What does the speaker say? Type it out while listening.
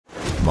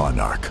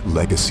Monarch: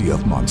 Legacy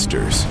of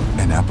Monsters,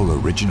 an Apple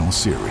original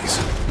series.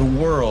 The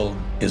world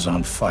is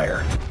on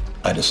fire.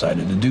 I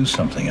decided to do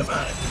something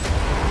about it.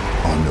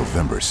 On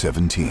November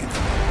 17th.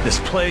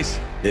 This place,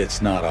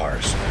 it's not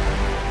ours.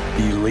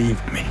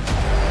 Believe me.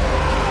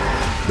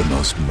 The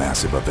most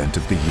massive event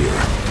of the year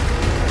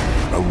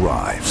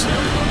arrives.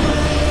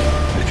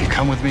 If you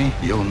come with me,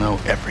 you'll know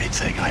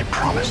everything, I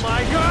promise. Oh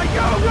my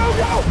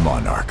God, go!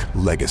 Monarch: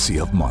 Legacy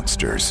of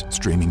Monsters.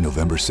 Streaming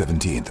November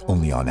 17th,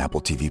 only on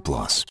Apple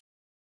TV+.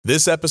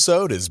 This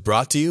episode is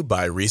brought to you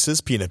by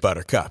Reese's Peanut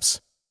Butter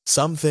Cups.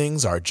 Some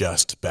things are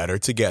just better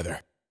together.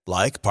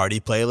 Like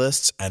party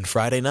playlists and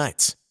Friday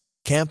nights.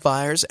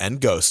 Campfires and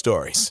ghost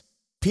stories.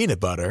 Peanut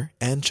butter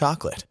and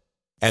chocolate.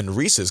 And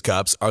Reese's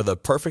Cups are the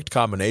perfect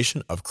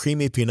combination of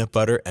creamy peanut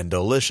butter and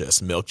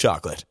delicious milk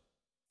chocolate.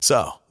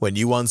 So, when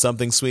you want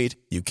something sweet,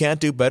 you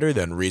can't do better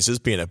than Reese's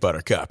Peanut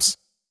Butter Cups.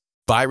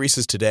 Buy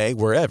Reese's today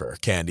wherever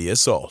candy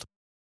is sold.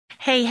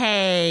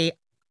 Hey.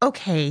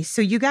 Okay,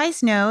 so you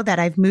guys know that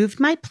I've moved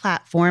my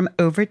platform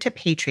over to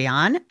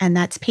Patreon, and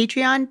that's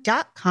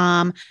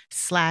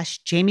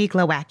patreon.com/Jamie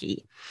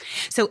Glowacki.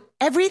 So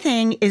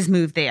everything is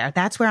moved there.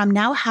 That's where I'm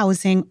now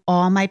housing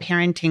all my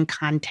parenting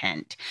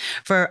content.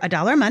 For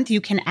 $1 a month,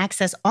 you can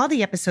access all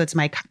the episodes of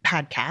my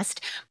podcast,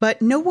 but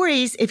no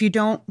worries if you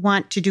don't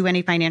want to do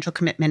any financial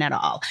commitment at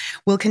all.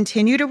 We'll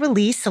continue to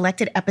release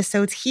selected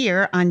episodes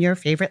here on your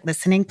favorite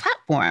listening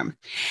platform.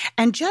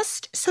 And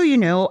just so you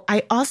know,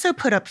 I also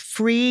put up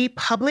free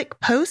public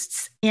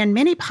posts and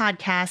mini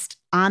podcasts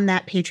on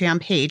that Patreon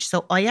page.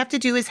 So all you have to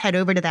do is head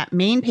over to that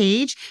main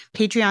page,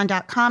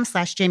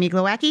 patreon.com/Jamie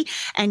Glowacki,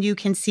 and you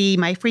can see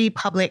my free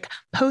public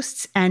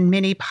posts and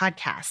mini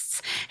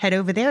podcasts. Head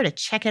over there to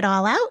check it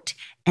all out.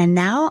 And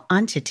now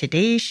on to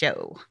today's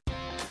show.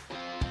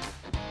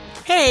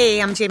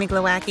 Hey, I'm Jamie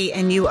Glowacki,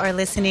 and you are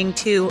listening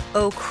to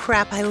Oh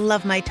Crap, I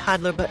Love My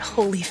Toddler, but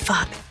Holy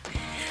Fuck.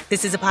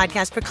 This is a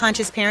podcast for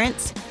conscious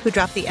parents who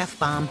drop the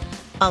F-bomb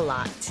a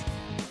lot.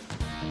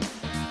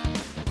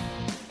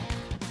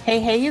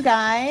 Hey, you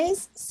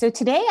guys. So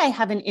today I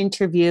have an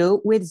interview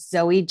with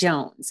Zoe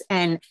Jones.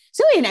 And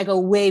Zoe and I go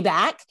way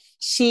back.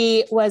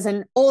 She was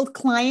an old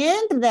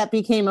client that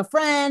became a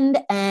friend,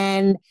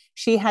 and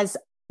she has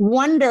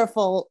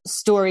wonderful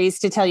stories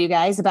to tell you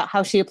guys about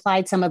how she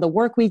applied some of the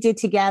work we did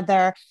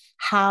together,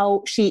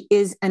 how she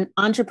is an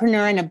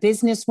entrepreneur and a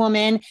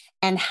businesswoman,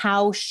 and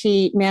how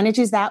she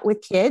manages that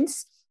with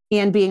kids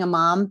and being a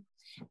mom.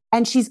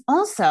 And she's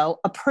also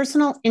a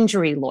personal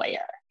injury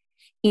lawyer.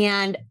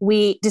 And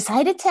we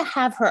decided to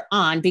have her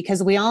on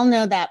because we all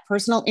know that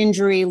personal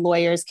injury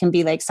lawyers can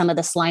be like some of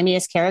the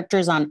slimiest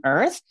characters on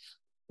earth.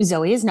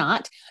 Zoe is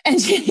not.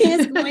 And she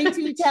is going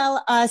to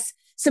tell us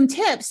some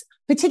tips,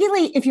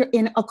 particularly if you're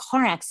in a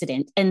car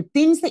accident and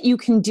things that you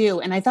can do.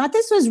 And I thought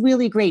this was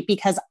really great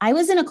because I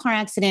was in a car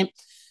accident,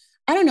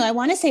 I don't know, I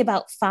want to say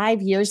about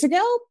 5 years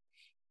ago.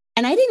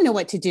 And I didn't know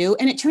what to do.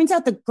 And it turns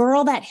out the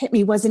girl that hit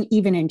me wasn't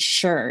even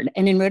insured.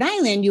 And in Rhode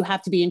Island, you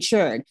have to be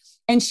insured.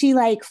 And she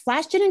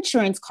flashed an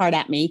insurance card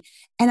at me.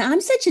 And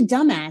I'm such a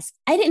dumbass.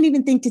 I didn't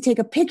even think to take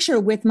a picture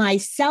with my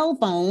cell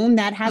phone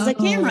that has a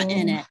camera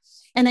in it.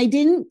 And I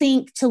didn't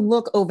think to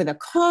look over the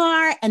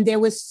car. And there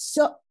was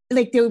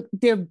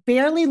there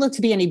barely looked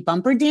to be any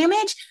bumper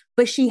damage,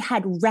 but she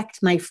had wrecked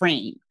my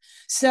frame.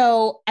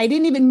 So I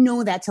didn't even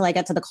know that till I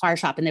got to the car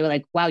shop and they were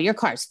like, wow, your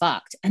car's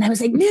fucked. And I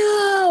was like,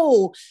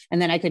 no.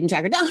 And then I couldn't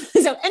track her down.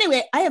 So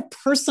anyway, I have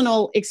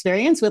personal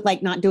experience with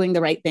not doing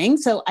the right thing.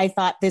 So I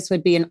thought this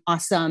would be an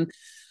awesome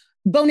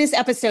bonus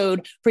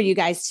episode for you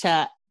guys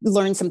to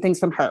learn some things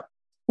from her.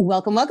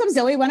 Welcome,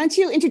 Zoe. Why don't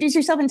you introduce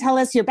yourself and tell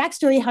us your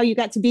backstory, how you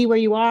got to be where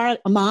you are,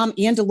 a mom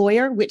and a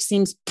lawyer, which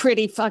seems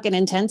pretty fucking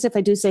intense if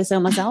I do say so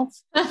myself.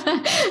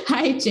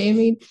 Hi,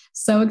 Jamie.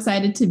 So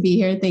excited to be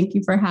here. Thank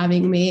you for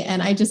having me.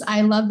 And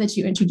I love that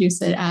you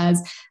introduced it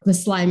as the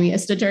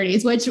slimiest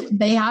attorneys, which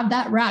they have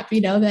that rap,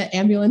 the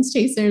ambulance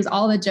chasers,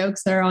 all the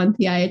jokes that are on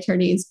PI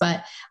attorneys.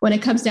 But when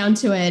it comes down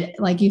to it,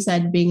 like you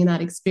said, being in that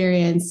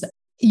experience,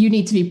 you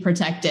need to be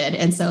protected.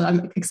 And so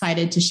I'm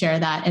excited to share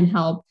that and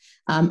help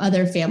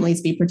other families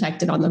be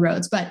protected on the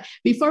roads. But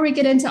before we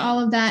get into all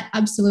of that,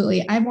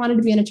 absolutely. I've wanted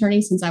to be an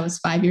attorney since I was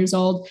 5 years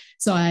old.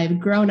 So I've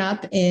grown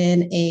up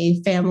in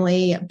a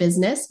family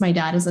business. My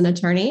dad is an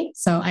attorney.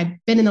 So I've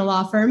been in the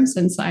law firm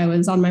since I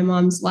was on my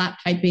mom's lap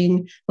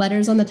typing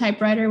letters on the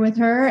typewriter with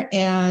her.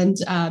 And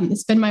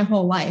it's been my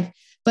whole life.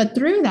 But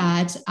through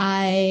that,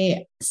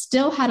 I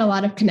still had a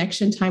lot of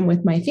connection time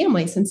with my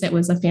family since it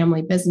was a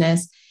family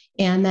business.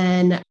 And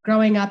then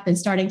growing up and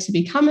starting to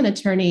become an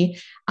attorney,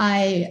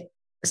 I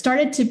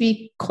started to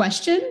be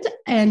questioned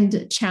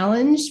and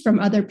challenged from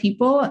other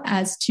people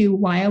as to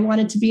why I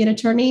wanted to be an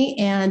attorney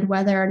and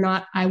whether or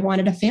not I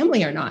wanted a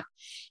family or not.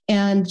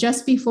 And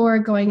just before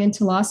going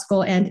into law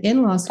school and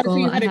in law school, so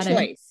you had a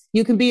choice.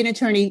 You can be an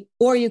attorney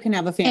or you can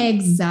have a family.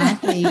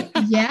 Exactly.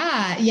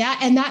 Yeah.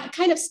 And that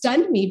kind of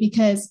stunned me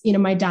because,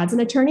 my dad's an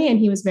attorney and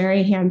he was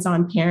very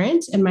hands-on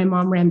parent and my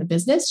mom ran the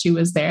business. She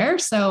was there.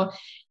 So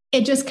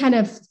it just kind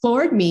of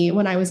floored me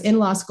when I was in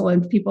law school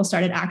and people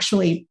started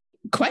actually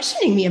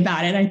questioning me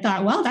about it. I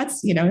thought, well,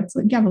 that's, it's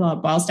like you have a lot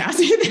of balls to ask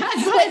me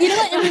that. But you know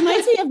what? It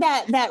reminds me of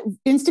that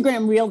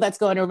Instagram reel that's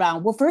going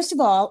around. Well, first of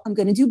all, I'm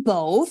going to do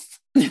both.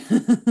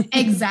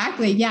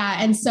 Exactly. Yeah.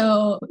 And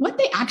so what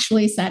they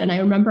actually said, and I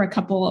remember a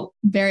couple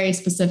very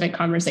specific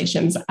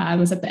conversations. I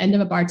was at the end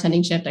of a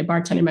bartending shift. I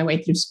bartended my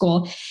way through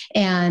school,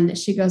 and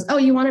she goes, "Oh,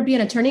 you want to be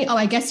an attorney? Oh,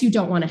 I guess you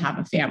don't want to have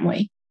a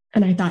family."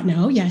 And I thought,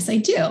 no, yes, I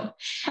do.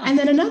 And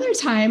then another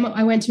time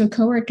I went to a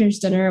coworker's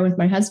dinner with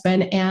my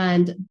husband,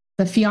 and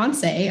the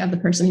fiance of the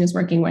person he was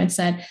working with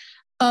said,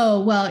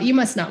 "Oh, well, you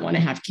must not want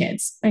to have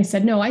kids." I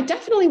said, "No, I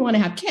definitely want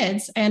to have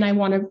kids, and I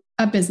want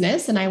a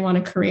business, and I want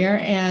a career."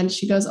 And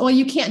she goes, "Oh,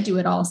 you can't do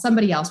it all.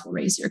 Somebody else will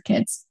raise your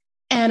kids."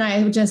 And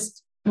I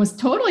just was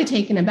totally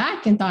taken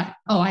aback and thought,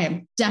 oh, I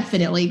am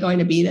definitely going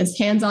to be this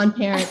hands-on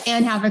parent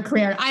and have a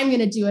career. I'm going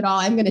to do it all.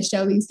 I'm going to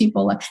show these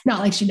people, not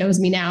like she knows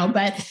me now,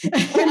 but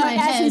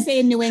as we say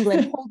in New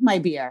England, hold my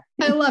beer.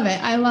 I love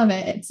it. I love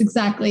it. It's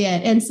exactly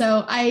it. And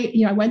so I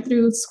went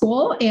through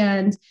school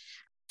and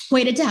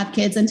waited to have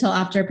kids until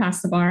after I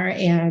passed the bar.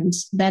 And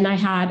then I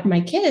had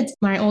my kids.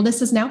 My oldest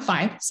is now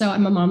 5. So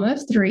I'm a mama of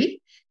 3.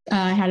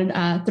 I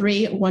had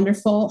 3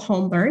 wonderful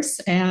home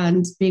births,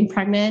 and being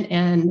pregnant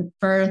and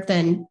birth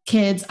and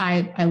kids,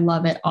 I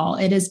love it all.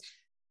 It is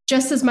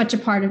just as much a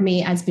part of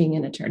me as being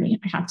an attorney,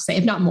 I have to say,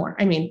 if not more.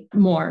 I mean,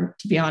 more,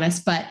 to be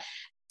honest. But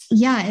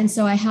yeah. And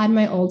so I had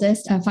my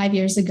oldest 5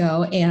 years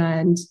ago,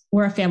 and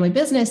we're a family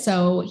business.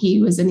 So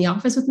he was in the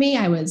office with me.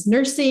 I was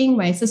nursing.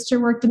 My sister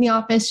worked in the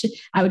office.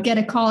 I would get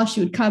a call. She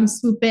would come,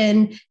 swoop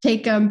in,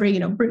 take him,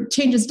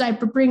 change his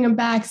diaper, bring him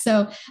back.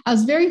 So I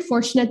was very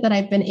fortunate that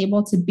I've been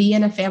able to be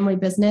in a family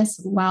business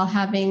while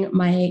having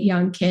my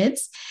young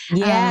kids.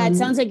 Yeah. It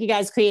sounds like you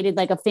guys created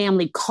like a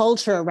family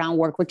culture around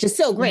work, which is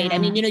so great. Yeah. I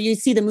mean, you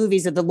see the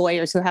movies of the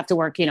lawyers who have to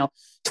work,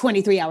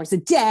 23 hours a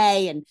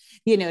day and,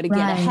 to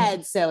get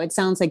ahead. So it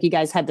sounds like you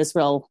guys had this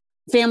real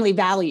family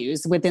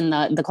values within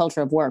the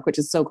culture of work, which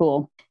is so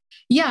cool.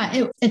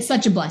 Yeah, it's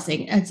such a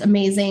blessing. It's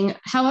amazing.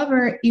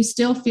 However, you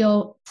still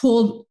feel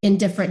pulled in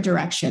different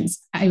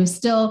directions. I was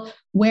still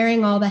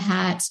wearing all the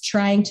hats,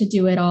 trying to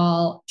do it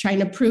all, trying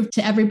to prove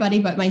to everybody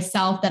but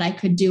myself that I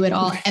could do it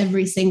all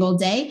every single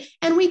day.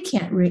 And we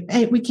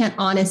can't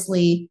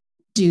honestly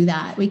do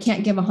that. We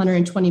can't give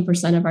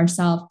 120% of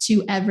ourselves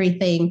to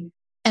everything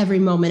every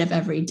moment of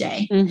every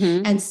day.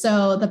 Mm-hmm. And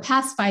so the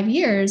past 5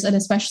 years, and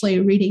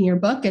especially reading your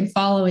book and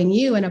following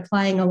you and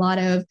applying a lot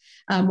of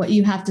what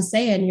you have to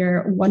say and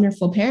your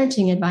wonderful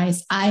parenting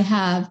advice, I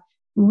have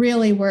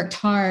really worked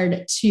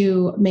hard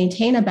to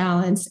maintain a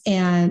balance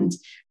and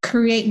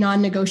create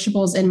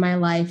non-negotiables in my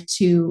life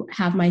to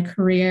have my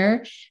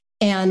career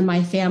and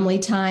my family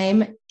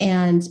time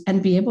and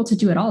be able to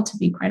do it all, to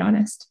be quite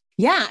honest.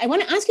 Yeah, I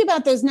want to ask you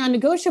about those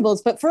non-negotiables.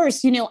 But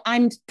first,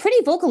 I'm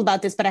pretty vocal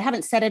about this, but I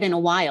haven't said it in a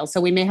while.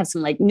 So we may have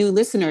some new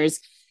listeners.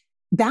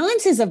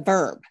 Balance is a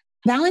verb.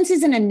 Balance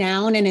isn't a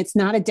noun, and it's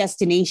not a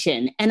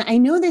destination. And I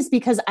know this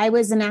because I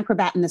was an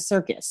acrobat in the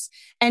circus.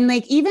 And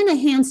even a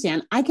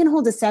handstand, I can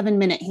hold a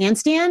 7-minute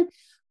handstand,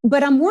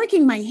 but I'm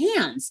working my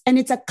hands. And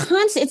it's a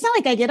constant, it's not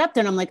like I get up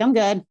there and I'm like, I'm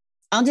good.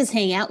 I'll just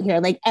hang out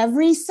here.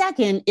 Every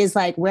second is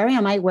where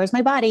am I? Where's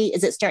my body?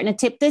 Is it starting to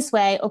tip this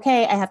way?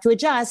 Okay, I have to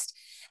adjust.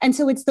 And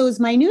so it's those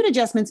minute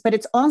adjustments, but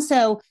it's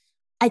also,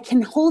 I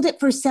can hold it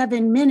for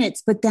 7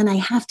 minutes, but then I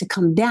have to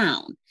come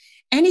down.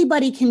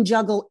 Anybody can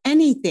juggle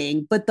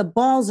anything, but the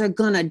balls are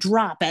going to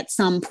drop at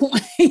some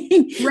point.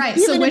 Right.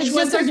 So which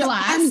ones are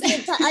last?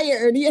 I'm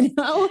tired,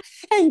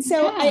 And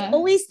so I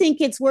always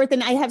think it's worth,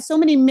 and I have so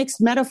many mixed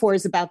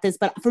metaphors about this,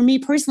 but for me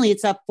personally,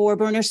 it's a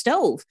 4-burner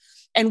stove.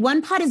 And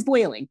one pot is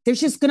boiling. There's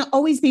just going to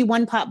always be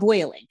one pot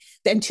boiling.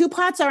 Then 2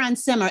 pots are on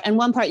simmer, and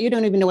 1 pot, you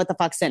don't even know what the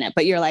fuck's in it,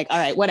 but you're like, all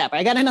right, whatever.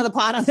 I got another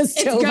pot on the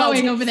stove. It's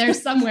going over there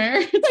somewhere.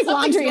 It's like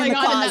laundry in the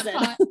closet.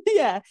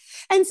 Yeah.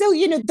 And so,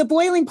 the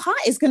boiling pot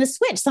is going to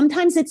switch.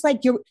 Sometimes it's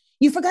like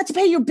you forgot to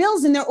pay your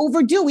bills and they're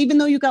overdue, even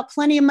though you got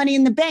plenty of money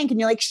in the bank. And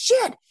you're like,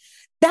 shit,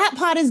 that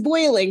pot is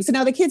boiling. So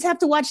now the kids have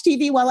to watch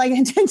TV while I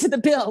attend to the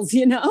bills,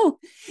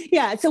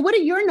 Yeah. So what are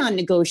your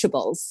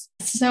non-negotiables?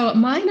 So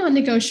my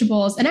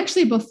non-negotiables, and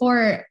actually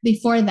before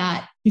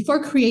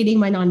creating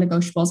my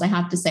non-negotiables, I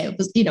have to say it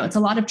was, it's a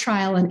lot of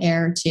trial and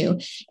error too.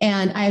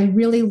 And I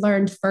really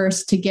learned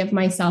first to give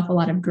myself a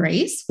lot of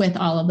grace with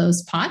all of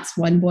those pots,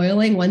 one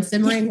boiling, one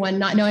simmering, one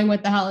not knowing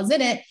what the hell is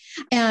in it,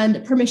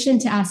 and permission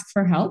to ask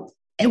for help.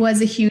 It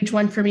was a huge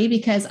one for me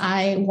because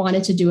I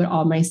wanted to do it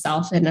all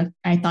myself. And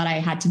I thought I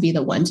had to be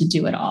the one to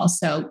do it all.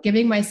 So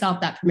giving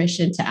myself that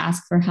permission to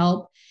ask for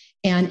help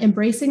and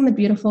embracing the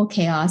beautiful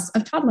chaos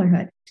of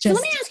toddlerhood. So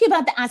let me ask you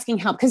about the asking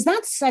help, because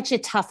that's such a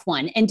tough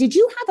one. And did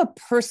you have a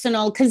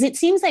personal, because it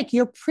seems like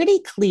you're pretty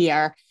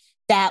clear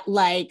that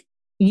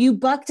you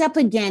bucked up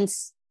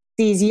against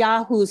these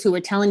yahoos who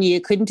were telling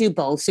you couldn't do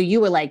both. So you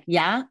were like,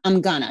 yeah,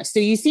 I'm gonna. So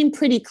you seem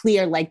pretty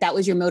clear, that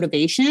was your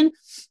motivation.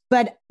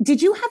 But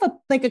did you have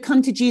a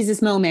come to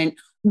Jesus moment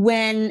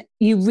when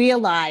you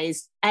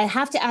realized I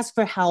have to ask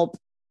for help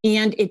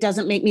and it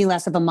doesn't make me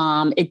less of a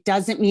mom? It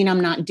doesn't mean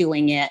I'm not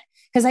doing it.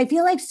 Because I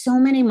feel like so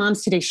many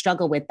moms today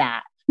struggle with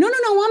that. no,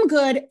 I'm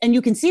good. And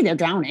you can see they're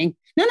drowning.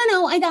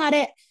 No, I got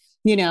it.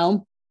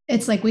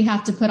 It's like we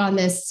have to put on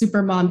this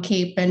super mom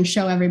cape and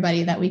show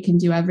everybody that we can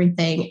do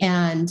everything.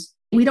 And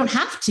we don't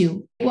have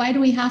to. Why do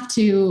we have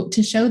to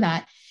show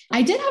that?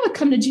 I did have a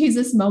come to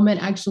Jesus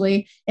moment,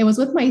 actually. It was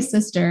with my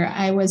sister.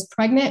 I was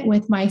pregnant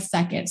with my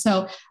second.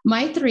 So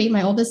my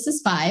oldest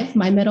is 5,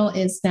 my middle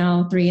is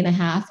now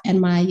 3.5,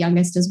 and my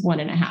youngest is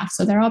 1.5.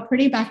 So they're all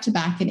pretty back to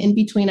back. And in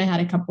between, I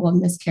had a couple of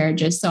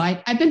miscarriages. So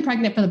I've been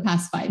pregnant for the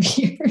past 5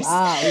 years.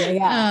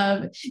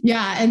 Wow.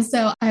 Yeah. And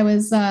so I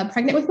was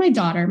pregnant with my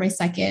daughter, my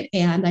second,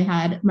 and I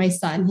had my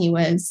son. He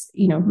was,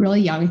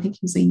 really young. I think he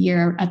was a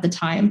year at the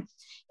time.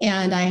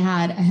 And I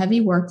had a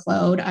heavy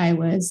workload. I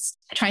was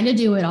trying to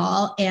do it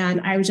all. And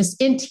I was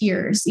just in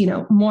tears,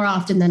 more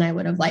often than I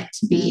would have liked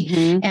to be.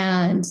 Mm-hmm.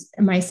 And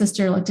my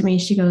sister looked at me,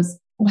 she goes,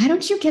 why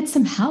don't you get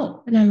some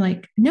help? And I'm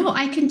like, no,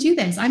 I can do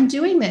this. I'm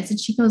doing this. And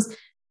she goes,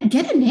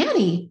 get a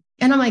nanny.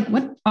 And I'm like,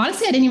 what?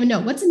 Honestly, I didn't even know.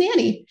 What's a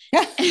nanny?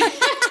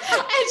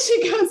 And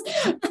she goes,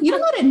 you don't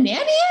know what a nanny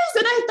is?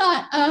 And I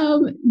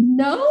thought,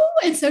 no.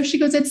 And so she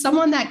goes, it's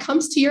someone that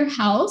comes to your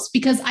house,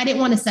 because I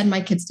didn't want to send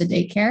my kids to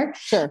daycare.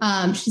 Sure.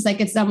 She's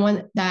like, it's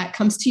someone that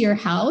comes to your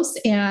house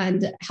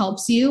and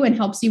helps you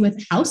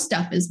with house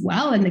stuff as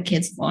well, and the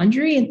kids'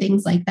 laundry and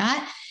things like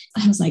that.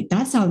 I was like,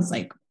 that sounds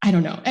like, I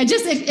don't know.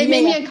 It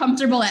made me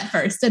uncomfortable at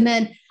first. And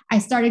then I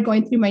started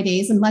going through my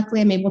days, and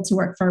luckily I'm able to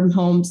work from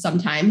home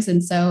sometimes.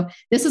 And so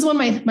this is when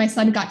my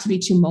son got to be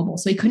too mobile.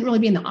 So he couldn't really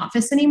be in the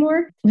office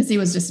anymore because he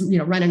was just,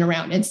 running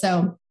around. And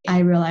so I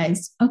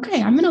realized,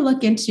 okay, I'm going to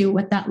look into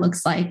what that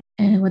looks like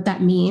and what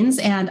that means.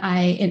 And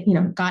I,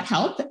 got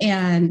help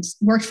and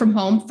worked from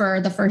home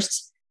for the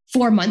first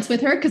 4 months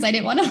with her, because I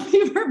didn't want to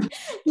leave her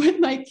with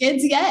my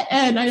kids yet.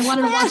 And I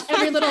wanted to watch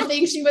every little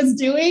thing she was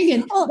doing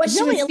and what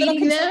she was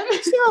feeding them.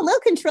 Is there a little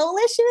control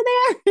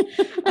issue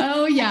there?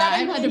 Oh yeah.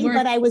 I had to work.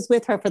 But I was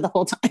with her for the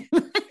whole time.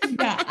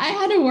 Yeah, I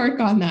had to work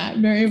on that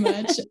very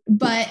much.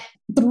 But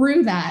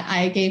through that,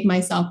 I gave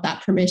myself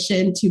that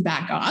permission to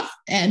back off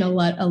and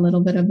let a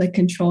little bit of the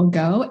control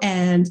go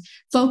and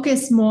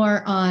focus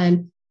more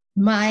on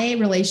my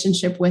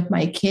relationship with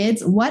my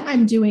kids, what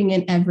I'm doing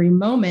in every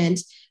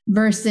moment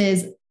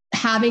versus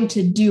having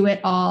to do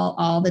it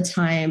all the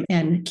time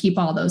and keep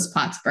all those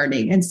pots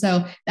burning. And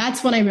so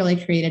that's when I really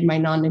created my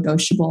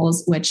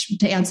non-negotiables, which,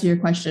 to answer your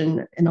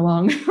question in a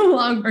long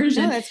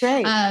version, that's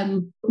great.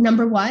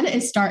 Number 1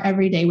 is start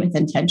every day with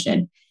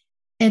intention.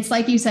 It's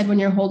like you said, when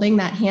you're holding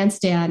that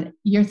handstand,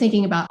 you're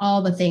thinking about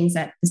all the things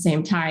at the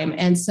same time.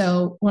 And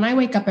so when I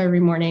wake up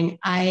every morning,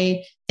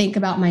 I think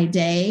about my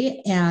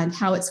day and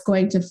how it's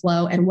going to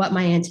flow and what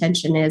my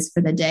intention is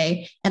for the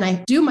day. And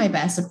I do my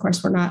best. Of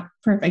course, we're not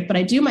perfect, but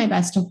I do my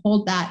best to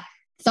hold that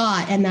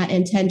thought and that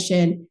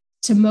intention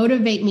to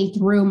motivate me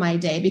through my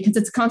day, because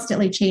it's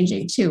constantly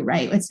changing too,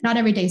 right? It's not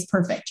every day is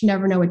perfect. You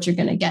never know what you're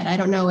going to get. I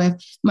don't know if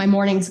my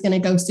morning's going to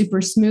go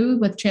super smooth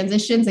with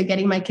transitions and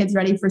getting my kids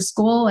ready for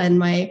school. And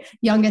my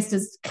youngest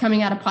is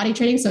coming out of potty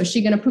training. So is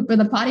she going to poop in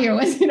the potty, or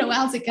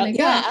how's it going to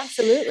go? Yeah,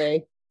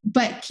 absolutely.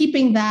 But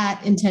keeping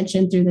that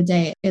intention through the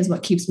day is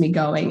what keeps me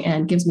going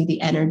and gives me the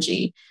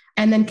energy.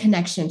 And then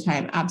connection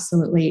time,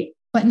 absolutely.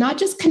 But not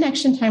just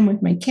connection time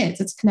with my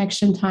kids. It's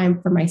connection time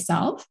for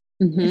myself.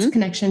 Mm-hmm. It's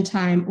connection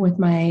time with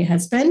my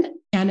husband,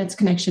 and it's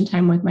connection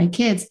time with my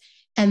kids.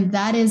 And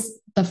that is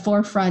the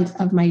forefront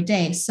of my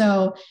day.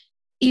 So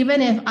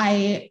even if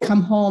I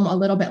come home a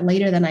little bit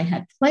later than I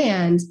had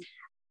planned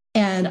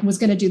and was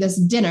going to do this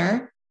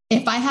dinner,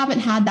 if I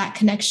haven't had that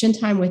connection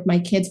time with my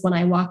kids when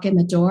I walk in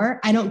the door,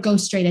 I don't go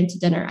straight into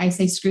dinner. I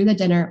say, screw the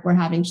dinner, we're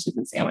having soup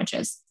and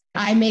sandwiches.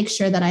 I make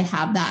sure that I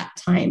have that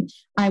time.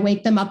 I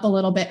wake them up a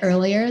little bit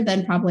earlier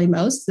than probably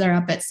most. They're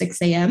up at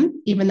 6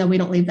 a.m., even though we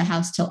don't leave the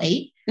house till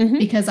 8,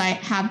 because I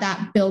have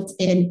that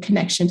built-in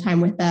connection time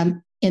with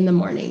them in the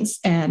mornings,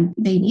 and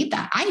they need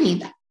that. I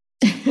need that.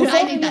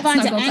 Before we move on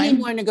to any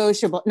more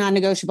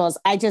non-negotiables,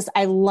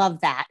 I love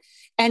that.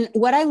 And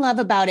what I love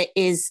about it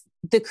is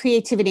the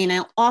creativity. And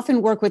I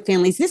often work with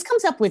families. This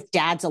comes up with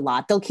dads a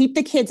lot. They'll keep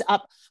the kids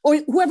up, or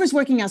whoever's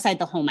working outside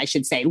the home, I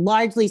should say.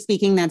 Largely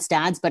speaking, that's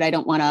dads, but I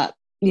don't want to,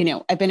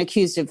 I've been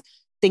accused of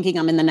thinking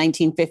I'm in the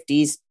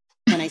 1950s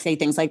when I say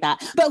things like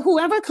that. But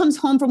whoever comes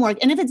home from work,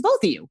 and if it's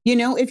both of you,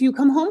 if you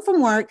come home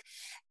from work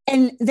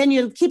and then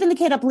you're keeping the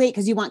kid up late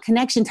because you want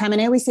connection time.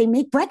 And I always say,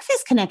 make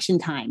breakfast connection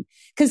time,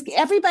 because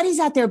everybody's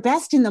at their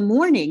best in the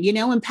morning,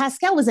 and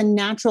Pascal was a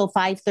natural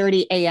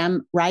 5:30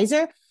 a.m.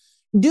 riser.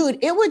 Dude,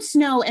 it would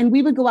snow and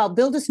we would go out,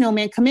 build a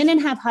snowman, come in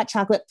and have hot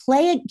chocolate,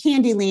 play at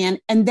Candyland,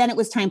 and then it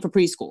was time for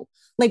preschool.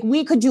 Like,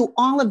 we could do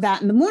all of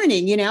that in the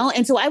morning,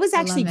 And so I was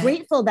actually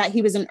grateful that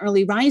he was an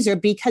early riser,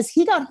 because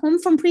he got home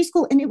from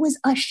preschool and it was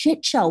a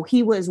shit show.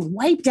 He was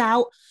wiped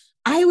out.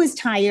 I was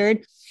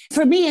tired.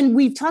 For me, and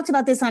we've talked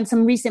about this on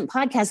some recent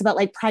podcasts about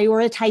like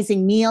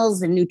prioritizing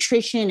meals and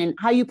nutrition and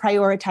how you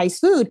prioritize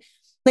food.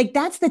 Like,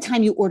 that's the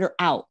time you order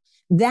out.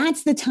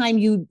 That's the time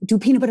you do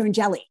peanut butter and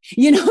jelly.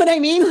 You know what I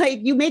mean? Like,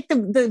 you make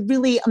the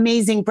really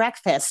amazing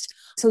breakfast.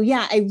 So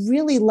yeah, I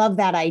really love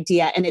that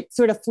idea. And it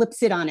sort of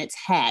flips it on its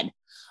head.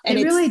 And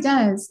it really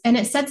does. And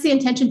it sets the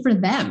intention for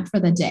them for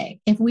the day.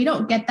 If we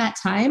don't get that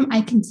time,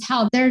 I can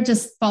tell they're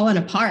just falling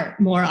apart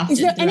more often.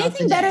 Is there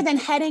anything better than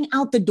heading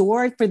out the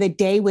door for the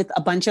day with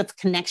a bunch of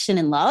connection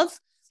and love?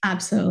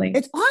 Absolutely.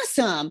 It's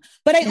awesome.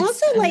 But I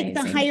also like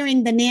the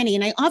hiring the nanny.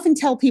 And I often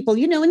tell people,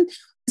 and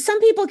some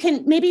people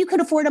maybe you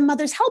could afford a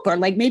mother's helper.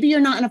 Like maybe you're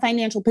not in a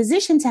financial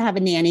position to have a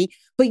nanny,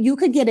 but you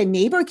could get a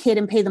neighbor kid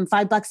and pay them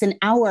 $5 an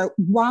hour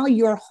while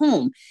you're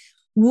home.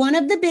 One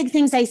of the big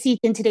things I see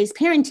in today's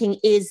parenting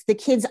is the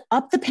kids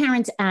up the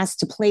parents' ass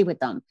to play with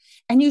them.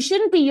 And you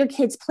shouldn't be your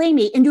kid's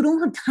playmate, and you don't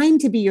have time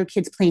to be your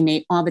kid's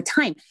playmate all the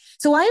time.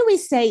 So I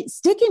always say,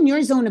 stick in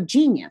your zone of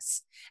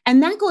genius.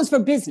 And that goes for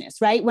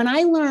business, right? When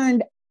I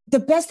learned the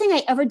best thing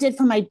I ever did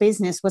for my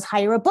business was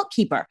hire a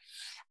bookkeeper.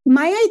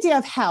 My idea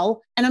of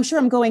hell, and I'm sure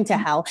I'm going to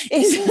hell,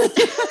 is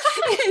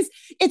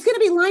it's going to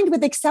be lined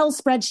with Excel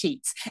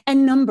spreadsheets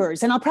and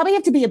numbers. And I'll probably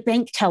have to be a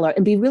bank teller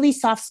and be really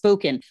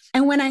soft-spoken.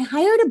 And when I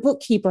hired a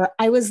bookkeeper,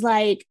 I was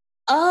like,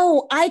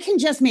 oh, I can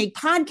just make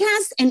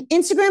podcasts and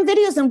Instagram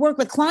videos and work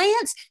with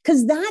clients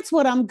because that's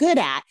what I'm good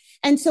at.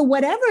 And so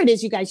whatever it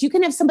is, you guys, you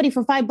can have somebody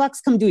for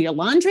 $5 come do your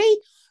laundry.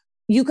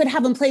 You could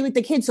have them play with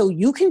the kids so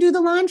you can do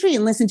the laundry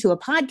and listen to a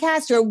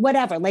podcast or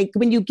whatever. Like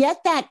when you get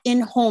that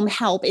in-home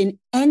help in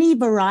any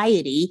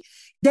variety,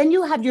 then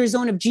you have your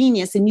zone of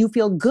genius and you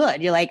feel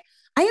good. You're like,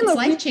 I am a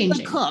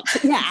life-changing cook.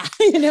 Yeah.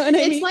 You know what I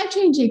mean? It's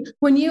life-changing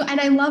and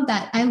I love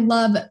that. I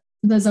love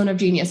the zone of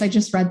genius. I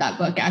just read that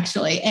book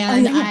actually.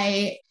 And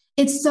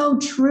it's so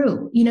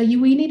true.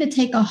 We need to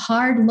take a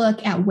hard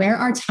look at where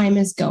our time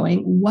is going,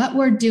 what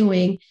we're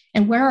doing,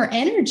 and where our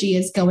energy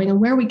is going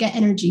and where we get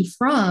energy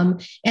from,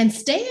 and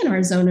stay in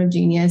our zone of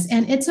genius.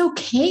 And it's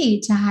okay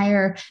to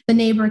hire the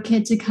neighbor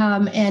kid to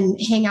come and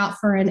hang out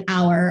for an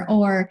hour.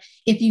 Or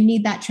if you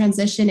need that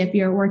transition, if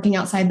you're working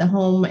outside the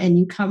home and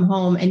you come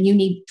home and you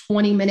need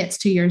 20 minutes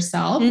to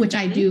yourself, which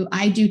I do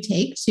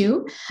take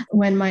too.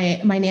 When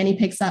my nanny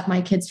picks up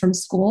my kids from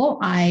school,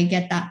 I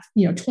get that,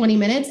 20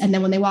 minutes. And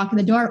then when they walk in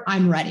the door,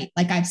 I'm ready.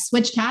 Like I've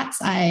switched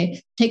hats.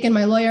 I've taken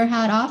my lawyer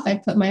hat off.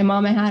 I put my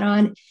mama hat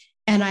on.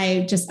 And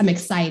I'm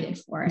excited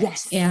for it.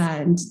 Yes.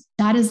 And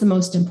that is the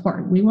most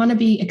important. We want to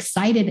be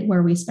excited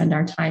where we spend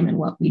our time and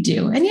what we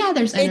do. And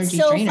there's energy. It's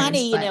so drainers,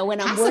 funny, when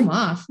I'm them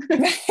off.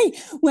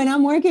 Right? When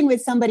I'm working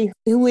with somebody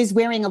who is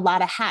wearing a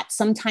lot of hats,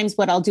 sometimes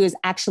what I'll do is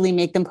actually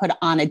make them put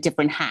on a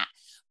different hat.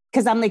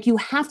 Because I'm like, you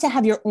have to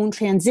have your own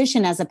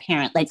transition as a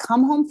parent, like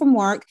come home from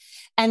work.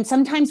 And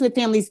sometimes with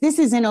families, this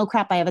isn't, oh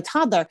crap, I have a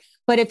toddler.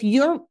 But if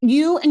you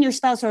and your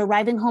spouse are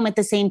arriving home at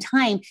the same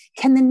time,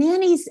 can the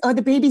nannies or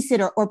the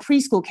babysitter or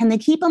preschool, can they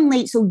keep them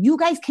late so you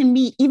guys can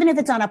meet, even if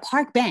it's on a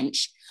park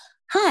bench?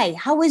 Hi,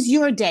 how was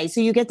your day? So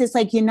you get this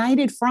like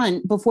united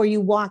front before you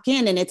walk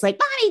in and it's like,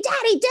 mommy,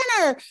 daddy,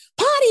 dinner,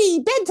 potty,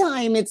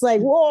 bedtime. It's like,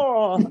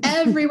 whoa.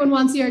 Everyone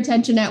wants your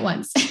attention at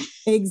once.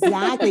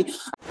 Exactly.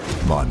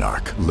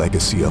 Monarch,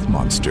 Legacy of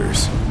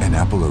Monsters, an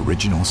Apple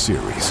original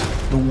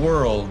series. The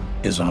world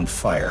is on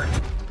fire.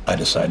 I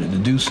decided to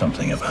do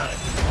something about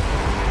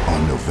it.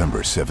 On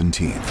November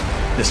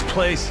 17th. This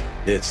place,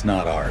 it's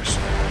not ours.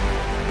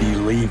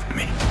 Believe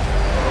me.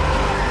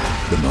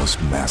 The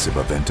most massive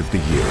event of the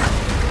year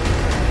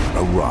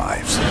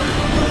arrives.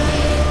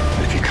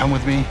 If you come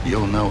with me,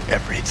 you'll know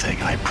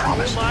everything, I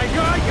promise. Oh my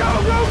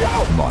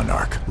God, go!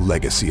 Monarch,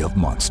 Legacy of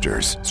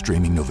Monsters.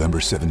 Streaming November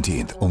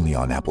 17th, only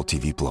on Apple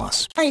TV+. All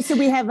right, so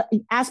we have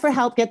Ask for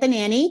Help, Get the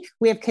Nanny.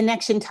 We have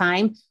Connection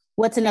Time.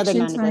 What's another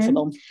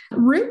non-negotiable?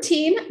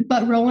 Routine,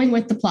 but rolling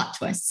with the plot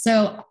twist.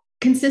 So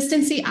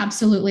consistency,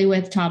 absolutely,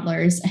 with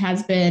toddlers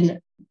has been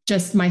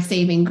just my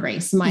saving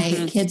grace. My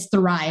kids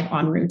thrive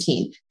on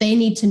routine. They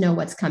need to know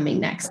what's coming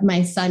next.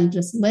 My son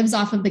just lives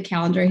off of the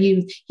calendar.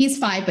 He's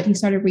 5, but he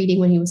started reading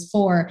when he was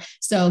 4.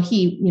 So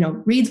he,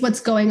 reads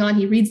what's going on.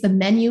 He reads the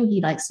menu.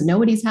 He likes to know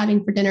what he's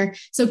having for dinner.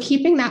 So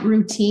keeping that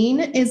routine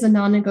is a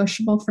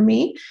non-negotiable for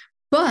me,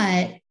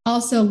 but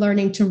also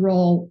learning to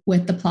roll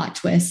with the plot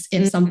twist.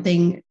 If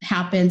something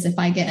happens, if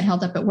I get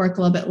held up at work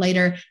a little bit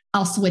later,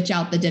 I'll switch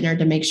out the dinner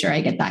to make sure I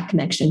get that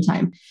connection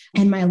time.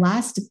 And my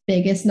last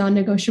biggest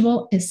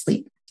non-negotiable is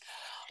sleep.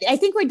 I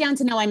think we're down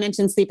to now. I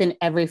mentioned sleep in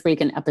every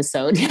freaking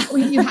episode.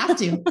 You have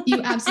to.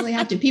 You absolutely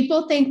have to.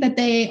 People think that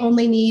they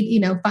only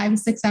need, 5 to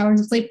 6 hours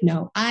of sleep.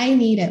 No, I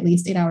need at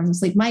least 8 hours of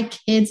sleep. My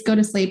kids go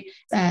to sleep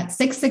at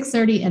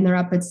 6:30 and they're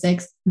up at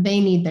 6. They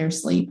need their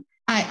sleep.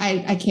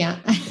 I can't.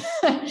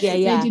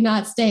 Yeah. They do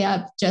not stay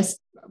up just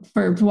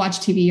to watch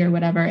TV or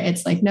whatever.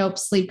 It's like, nope,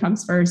 sleep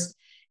comes first.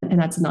 And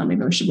that's a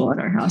non-negotiable in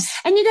our house.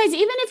 And you guys,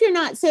 even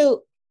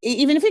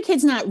if your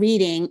kid's not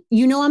reading,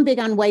 I'm big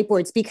on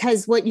whiteboards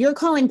because what you're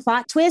calling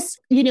plot twists,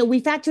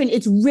 we factor in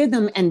its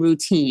rhythm and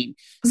routine.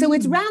 So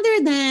it's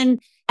rather than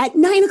at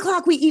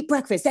 9:00 we eat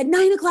breakfast, at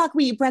 9:00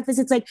 we eat breakfast.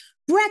 It's like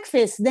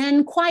breakfast,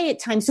 then quiet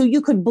time. So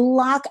you could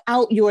block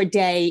out your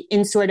day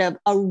in sort of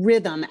a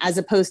rhythm as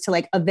opposed to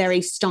like a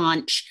very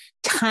staunch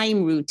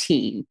time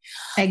routine.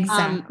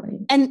 Exactly.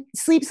 And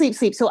sleep.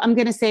 So I'm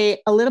going to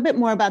say a little bit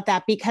more about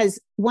that because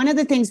one of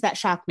the things that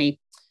shocked me,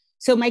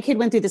 so my kid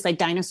went through this like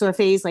dinosaur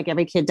phase, like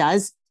every kid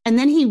does. And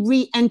then he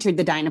re-entered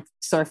the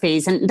dinosaur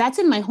phase. And that's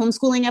in my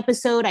homeschooling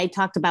episode. I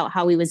talked about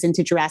how he was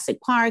into Jurassic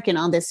Park and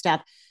all this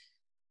stuff.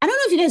 I don't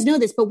know if you guys know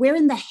this, but we're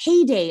in the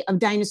heyday of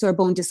dinosaur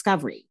bone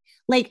discovery.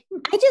 Like,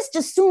 I just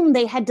assumed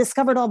they had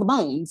discovered all the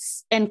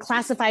bones and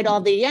classified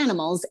all the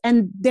animals,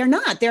 and they're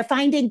not. They're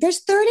finding there's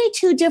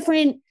 32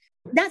 different,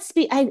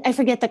 I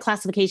forget the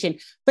classification,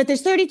 but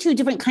there's 32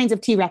 different kinds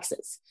of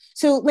T-Rexes.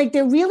 So like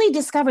they're really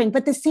discovering,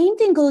 but the same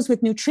thing goes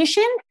with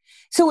nutrition.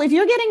 So if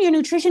you're getting your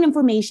nutrition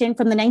information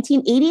from the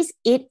 1980s,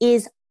 it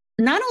is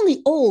not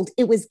only old,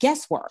 it was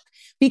guesswork.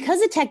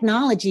 Because of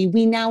technology,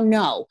 we now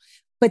know.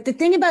 But the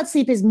thing about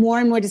sleep is more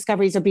and more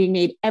discoveries are being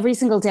made every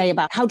single day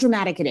about how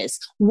dramatic it is.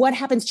 What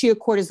happens to your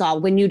cortisol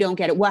when you don't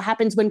get it? What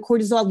happens when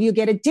you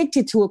get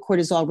addicted to a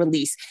cortisol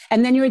release,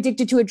 and then you're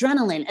addicted to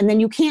adrenaline, and then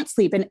you can't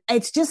sleep. And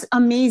it's just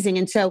amazing.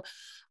 And so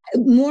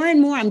more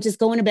and more, I'm just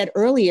going to bed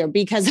earlier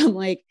because I'm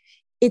like,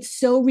 it's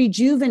so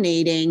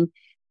rejuvenating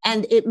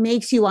and it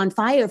makes you on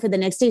fire for the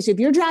next day. So if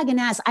you're dragging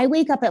ass, I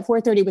wake up at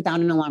 4:30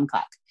 without an alarm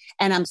clock.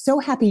 And I'm so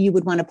happy you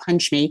would want to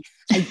punch me.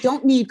 I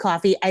don't need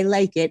coffee. I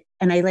like it.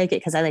 And I like it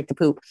because I like to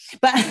poop.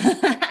 But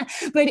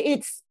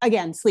it's,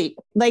 again, sleep.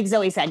 Like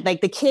Zoe said,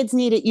 like the kids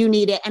need it, you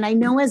need it. And I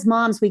know as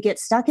moms, we get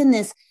stuck in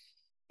this,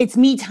 it's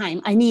me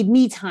time. I need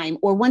me time.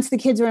 Or once the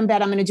kids are in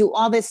bed, I'm going to do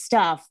all this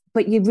stuff.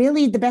 But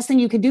the best thing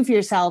you could do for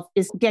yourself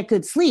is get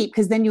good sleep,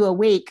 because then you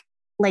awake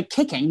like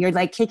kicking. You're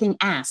like kicking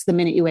ass the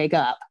minute you wake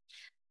up.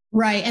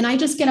 Right. And I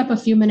just get up a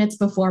few minutes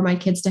before my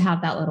kids to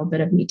have that little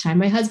bit of me time.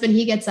 My husband,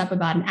 he gets up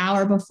about an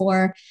hour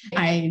before.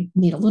 I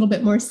need a little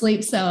bit more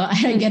sleep. So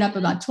I get up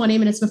about 20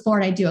 minutes before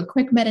and I do a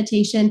quick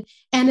meditation.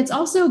 And it's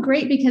also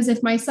great because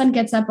if my son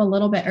gets up a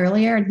little bit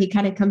earlier and he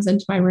kind of comes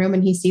into my room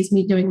and he sees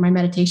me doing my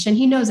meditation,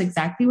 he knows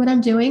exactly what I'm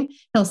doing.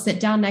 He'll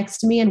sit down next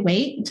to me and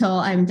wait until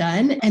I'm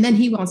done. And then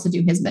he wants to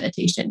do his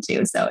meditation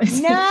too. So it's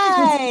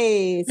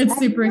nice. It's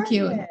super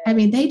cute. I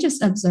mean, they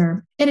just observe.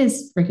 It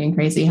is freaking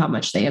crazy how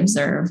much they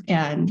observe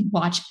and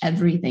watch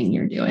everything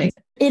you're doing.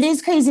 It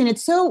is crazy.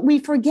 And we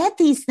forget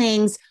these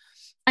things.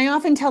 I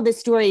often tell this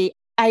story.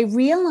 I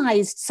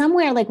realized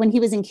somewhere like when he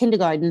was in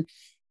kindergarten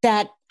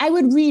that I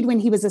would read when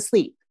he was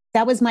asleep.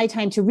 That was my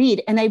time to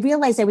read. And I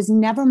realized I was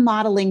never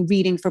modeling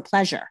reading for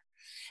pleasure.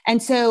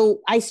 And so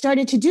I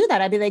started to do that.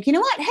 I'd be like, you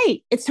know what?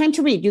 Hey, it's time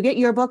to read. You get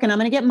your book and I'm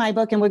going to get my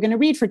book and we're going to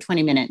read for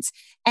 20 minutes.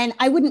 And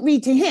I wouldn't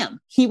read to him.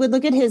 He would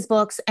look at his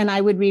books and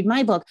I would read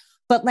my book.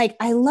 But like,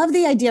 I love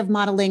the idea of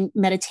modeling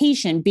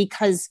meditation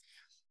because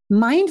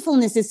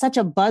mindfulness is such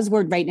a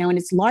buzzword right now and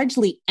it's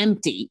largely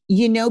empty,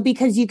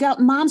 because you got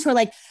moms who are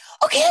like,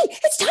 okay,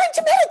 it's time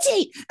to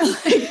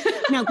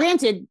meditate. Now,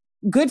 granted,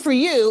 good for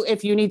you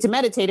if you need to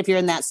meditate, if you're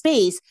in that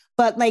space,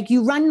 but like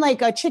you run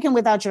like a chicken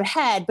without your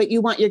head, but you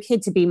want your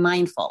kid to be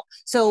mindful.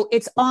 So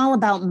it's all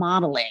about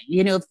modeling.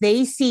 If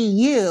they see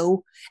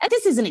you, and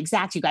this isn't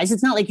exact, you guys,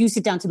 it's not like you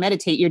sit down to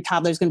meditate, your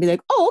toddler's going to be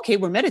like, oh, okay,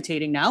 we're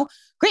meditating now.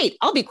 Great.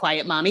 I'll be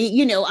quiet,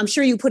 mommy. I'm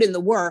sure you put in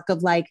the work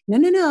of like,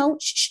 no,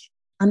 shh,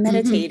 I'm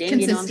meditating.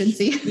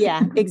 Consistency.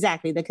 Yeah,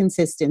 exactly. The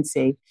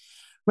consistency.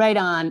 Right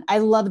on. I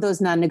love those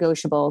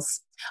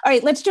non-negotiables. All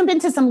right, let's jump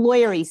into some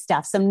lawyery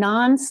stuff, some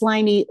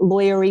non-slimy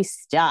lawyery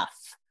stuff.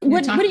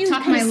 What do you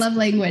talk my love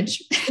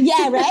language?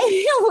 Yeah,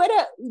 right.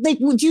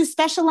 Would you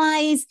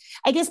specialize?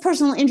 I guess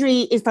personal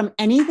injury is from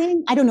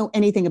anything. I don't know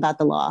anything about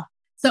the law.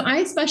 So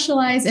I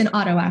specialize in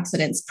auto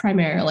accidents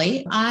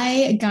primarily.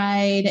 I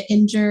guide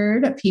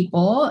injured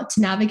people to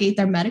navigate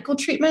their medical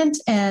treatment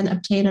and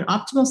obtain an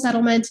optimal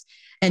settlement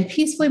and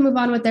peacefully move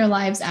on with their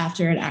lives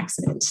after an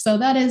accident. So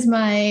that is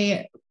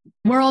my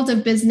world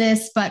of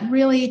business. But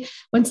really,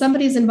 when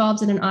somebody's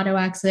involved in an auto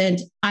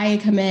accident, I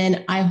come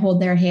in, I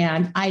hold their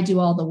hand, I do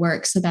all the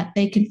work so that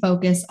they can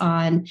focus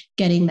on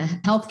getting the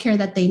healthcare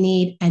that they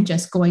need and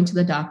just going to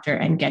the doctor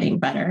and getting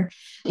better.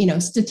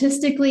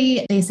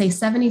 Statistically, they say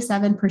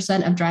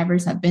 77% of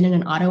drivers have been in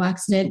an auto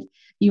accident.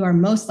 You are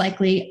most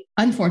likely,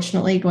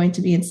 unfortunately, going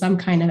to be in some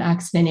kind of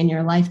accident in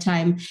your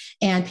lifetime.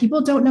 And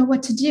people don't know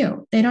what to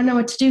do. They don't know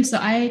what to do. So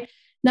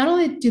not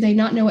only do they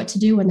not know what to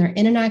do when they're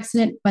in an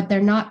accident, but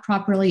they're not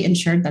properly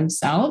insured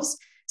themselves.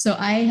 So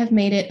I have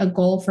made it a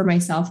goal for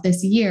myself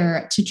this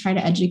year to try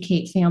to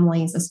educate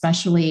families,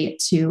 especially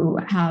to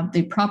have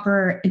the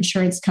proper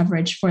insurance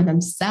coverage for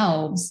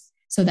themselves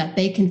so that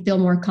they can feel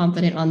more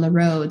confident on the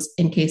roads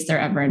in case they're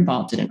ever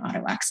involved in an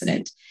auto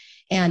accident.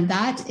 And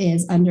that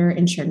is under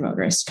insured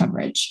motorist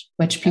coverage,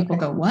 which people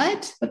go,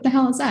 what? What the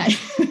hell is that?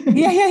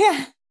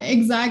 Yeah.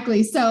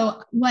 Exactly.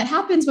 So what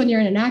happens when you're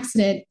in an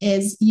accident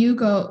is you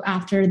go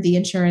after the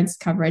insurance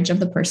coverage of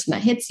the person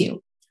that hits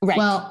you. Right.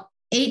 Well,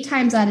 8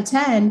 times out of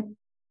 10,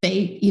 they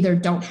either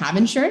don't have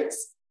insurance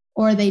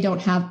or they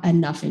don't have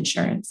enough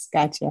insurance.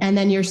 Gotcha. And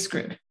then you're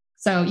screwed.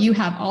 So you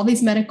have all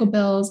these medical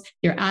bills,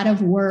 you're out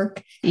of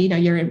work,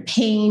 you're in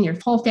pain, your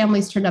whole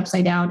family's turned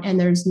upside down, and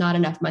there's not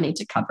enough money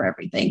to cover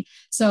everything.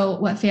 So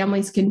what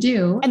families can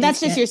do. And that's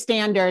just your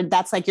standard,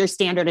 that's like your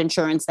standard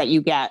insurance that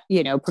you get,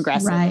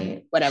 Progressive,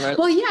 right? Whatever.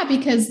 Well, yeah,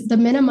 because the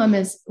minimum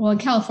is, in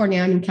California,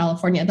 I'm in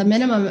California, the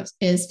minimum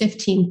is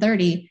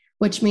 $1,530,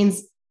 which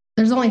means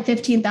there's only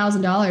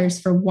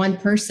 $15,000 for one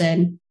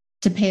person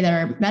to pay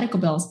their medical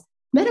bills.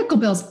 Medical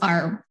bills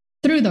are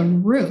through the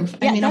roof.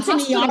 Yeah, I mean, that's a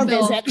hospital an ER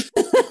bill, visit.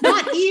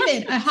 not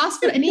even a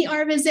hospital, an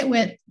ER visit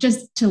with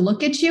just to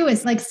look at you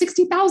is like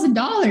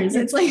 $60,000.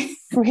 It's like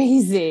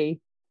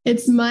crazy.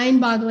 It's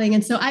mind boggling.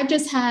 And so I've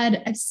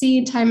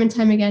seen time and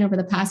time again over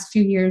the past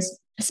few years,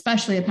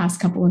 especially the past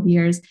couple of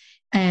years.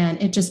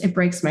 And it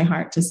breaks my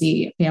heart to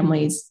see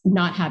families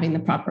not having the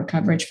proper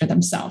coverage for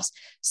themselves.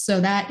 So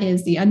that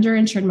is the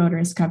underinsured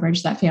motorist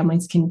coverage that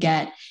families can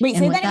get. Wait,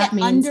 and say that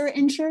again,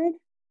 underinsured?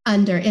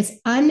 It's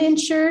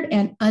uninsured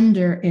and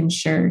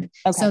underinsured.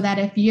 Okay. So that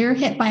if you're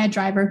hit by a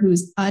driver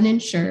who's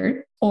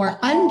uninsured or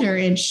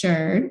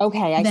underinsured,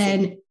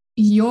 then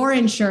your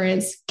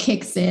insurance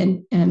kicks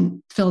in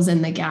and fills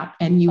in the gap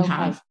and you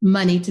have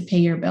money to pay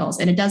your bills.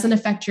 And it doesn't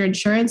affect your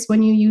insurance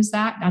when you use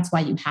that. That's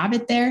why you have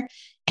it there.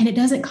 And it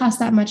doesn't cost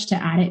that much to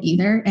add it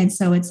either. And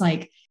so it's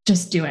like,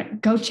 just do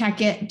it. Go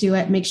check it, do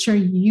it. Make sure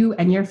you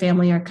and your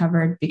family are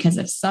covered, because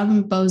if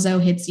some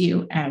bozo hits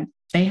you and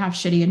they have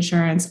shitty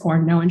insurance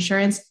or no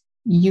insurance,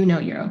 you know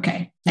you're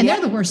okay. And they're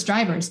the worst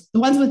drivers. The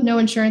ones with no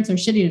insurance or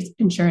shitty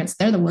insurance,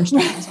 they're the worst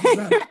drivers on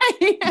the road.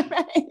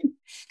 Right.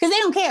 Because they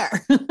don't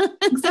care.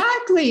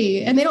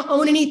 Exactly. And they don't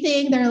own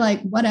anything. They're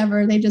like,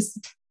 whatever. They just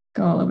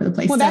go all over the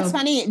place. Well, that's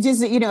funny.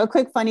 Just, a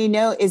quick funny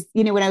note is,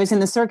 when I was in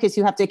the circus,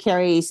 you have to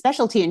carry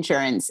specialty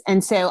insurance.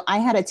 And so I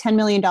had a $10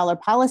 million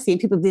policy and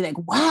people would be like,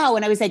 wow.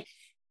 And I was like,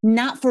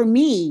 not for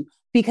me,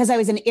 because I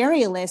was an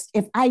aerialist.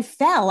 If I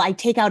fell, I'd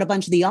take out a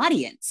bunch of the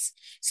audience.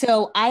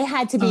 So I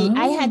had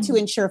to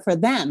insure for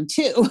them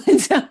too.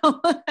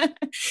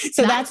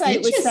 So that's why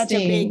it was such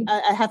a big,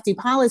 a hefty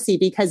policy,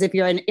 because if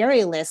you're an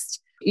aerialist,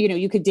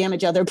 you could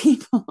damage other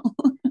people.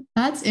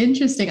 That's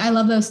interesting. I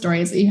love those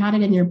stories. You had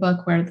it in your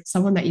book where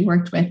someone that you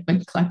worked with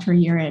would collect her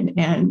urine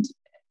and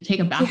take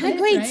a bath. She had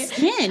great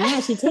skin. Yeah,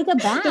 she'd take a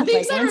bath. The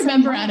things I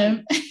remember out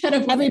of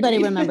everybody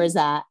remembers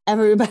that.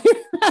 Everybody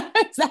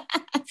remembers that.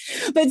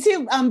 But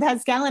too,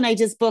 Pascal and I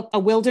just booked a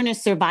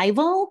wilderness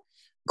survival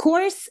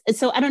course.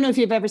 So I don't know if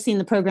you've ever seen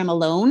the program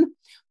Alone,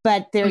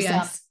 but there's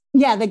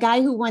the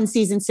guy who won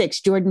season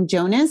 6, Jordan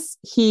Jonas,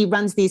 he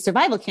runs these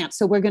survival camps.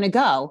 So we're going to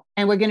go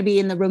and we're going to be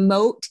in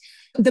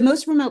the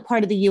most remote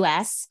part of the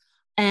US.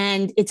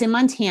 And it's in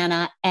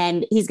Montana,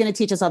 and he's going to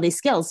teach us all these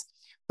skills,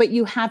 but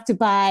you have to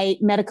buy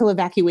medical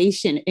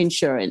evacuation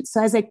insurance. So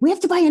I was like, we have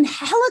to buy a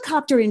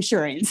helicopter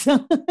insurance.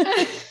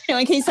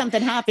 In case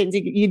something happens,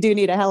 you do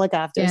need a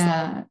helicopter.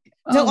 Yeah.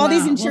 So all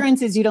these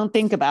insurances you don't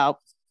think about.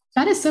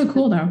 That is so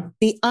cool though.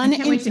 I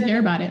can't wait to hear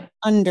about it.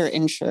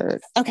 Underinsured.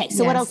 Okay.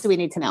 So what else do we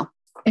need to know?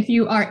 If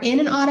you are in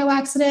an auto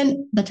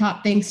accident, the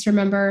top things to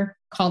remember: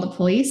 call the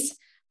police.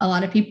 A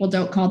lot of people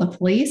don't call the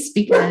police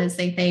because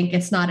they think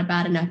it's not a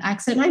bad enough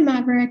accident. I'm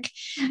Maverick.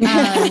 Saying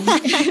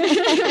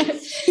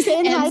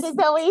hi to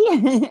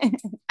Zoe.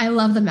 I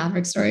love the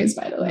Maverick stories,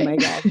 by the way. Oh my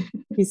God.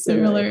 He's so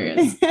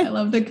hilarious. I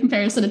love the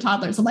comparison to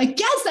toddlers. I'm like,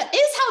 yes, that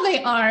is how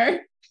they are.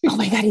 Oh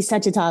my God, he's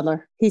such a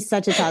toddler.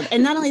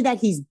 And not only that,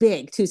 he's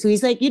big too. So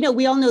he's like,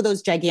 we all know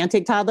those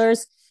gigantic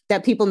toddlers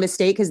that people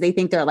mistake because they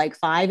think they're like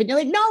 5, and you're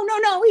like,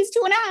 no, he's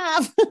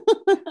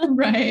 2.5.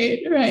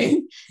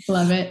 Right.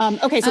 Love it.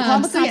 Okay. So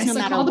call the cops no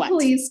matter call the what.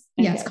 Police.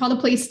 Okay. Yes. Call the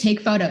police, take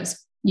photos.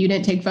 You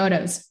didn't take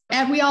photos.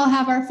 And we all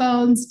have our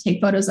phones.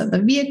 Take photos of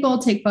the vehicle,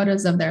 take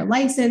photos of their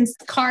license,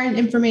 car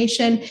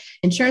information,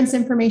 insurance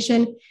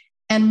information.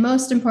 And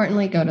most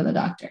importantly, go to the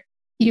doctor.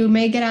 You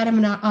may get out of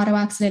an auto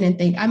accident and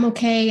think, I'm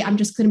okay. I'm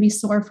just going to be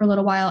sore for a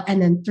little while.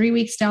 And then 3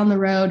 weeks down the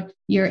road,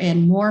 you're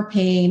in more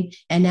pain.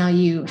 And now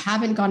you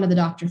haven't gone to the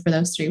doctor for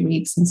those 3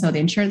 weeks. And so the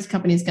insurance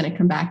company is going to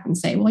come back and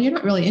say, well, you're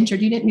not really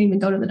injured. You didn't even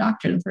go to the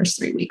doctor the first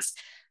 3 weeks,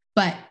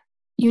 but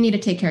you need to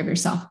take care of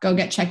yourself. Go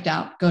get checked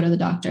out, go to the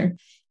doctor.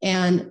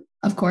 And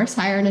of course,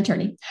 hire an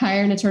attorney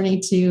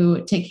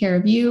to take care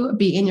of you,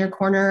 be in your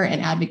corner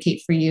and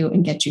advocate for you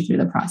and get you through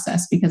the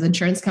process, because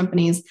insurance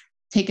companies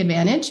take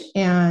advantage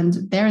and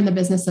they're in the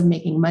business of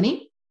making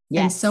money.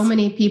 Yes. And so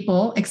many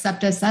people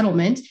accept a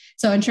settlement.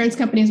 So insurance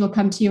companies will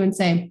come to you and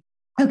say,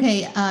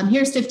 okay,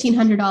 here's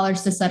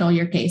 $1,500 to settle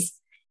your case.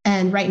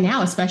 And right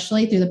now,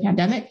 especially through the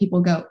pandemic,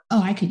 people go,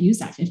 oh, I could use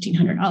that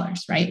 $1,500,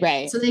 right?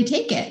 Right. So they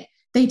take it.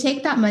 They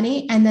take that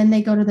money and then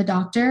they go to the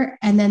doctor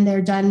and then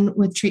they're done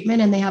with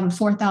treatment and they have a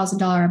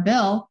 $4,000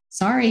 bill.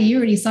 Sorry, you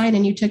already signed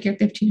and you took your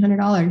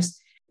 $1,500.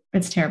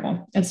 It's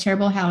terrible. It's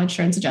terrible how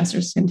insurance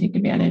adjusters can take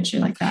advantage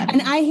like that.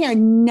 And I hear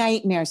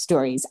nightmare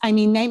stories.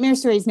 Nightmare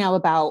stories now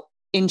about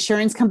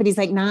insurance companies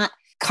like not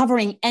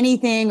covering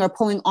anything or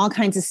pulling all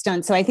kinds of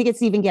stunts. So I think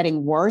it's even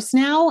getting worse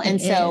now.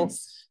 And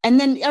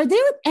then are there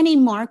any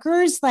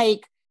markers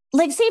like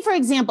say, for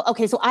example,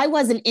 okay, so I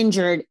wasn't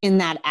injured in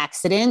that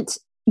accident.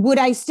 Would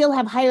I still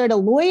have hired a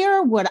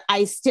lawyer? Would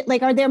I still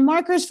are there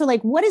markers for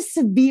what is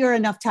severe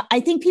enough to, I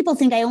think people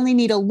think I only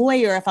need a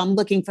lawyer if I'm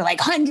looking for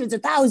hundreds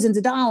of thousands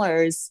of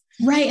dollars.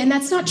 Right. And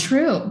that's not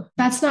true.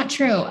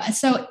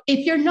 So if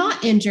you're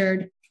not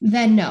injured,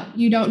 then no,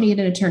 you don't need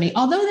an attorney.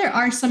 Although there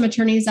are some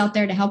attorneys out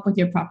there to help with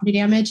your property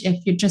damage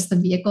if you're just the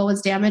vehicle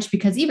was damaged,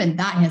 because even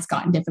that has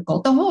gotten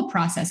difficult. The whole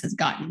process has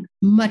gotten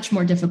much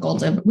more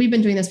difficult. We've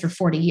been doing this for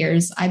 40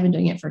 years. I've been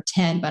doing it for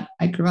 10, but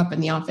I grew up in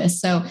the office.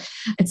 So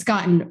it's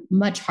gotten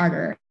much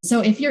harder.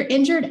 So if you're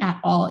injured at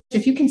all,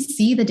 if you can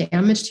see the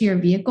damage to your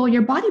vehicle,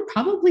 your body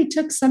probably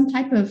took some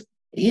type of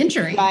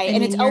injury. Right.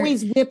 And it's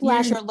always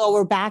whiplash or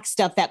lower back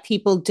stuff that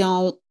people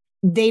don't.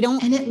 And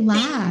it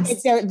lasts.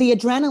 It's the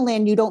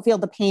adrenaline, you don't feel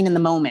the pain in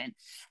the moment.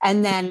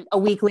 And then a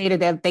week later,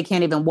 they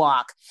can't even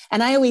walk.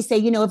 And I always say,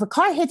 if a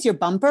car hits your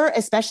bumper,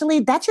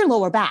 especially, that's your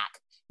lower back.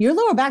 Your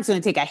lower back's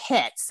going to take a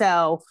hit.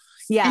 So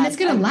yeah. And it's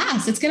going to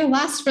last. It's going to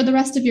last for the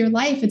rest of your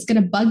life. It's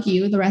going to bug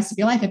you the rest of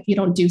your life if you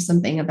don't do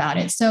something about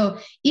it. So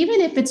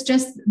even if it's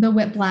just the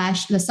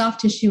whiplash, the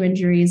soft tissue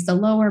injuries, the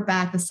lower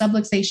back, the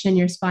subluxation in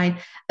your spine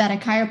that a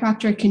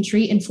chiropractor can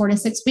treat in 4 to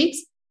 6 weeks,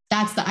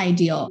 that's the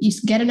ideal. You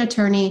get an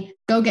attorney,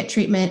 go get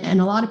treatment.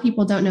 And a lot of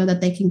people don't know that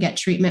they can get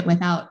treatment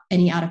without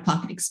any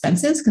out-of-pocket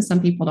expenses because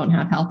some people don't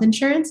have health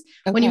insurance.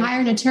 Okay. When you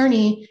hire an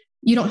attorney,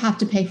 you don't have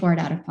to pay for it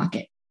out of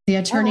pocket. The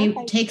attorney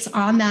takes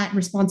on that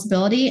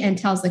responsibility and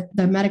tells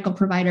the medical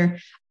provider,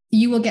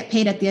 you will get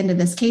paid at the end of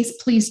this case.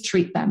 Please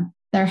treat them.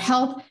 Their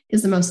health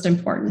is the most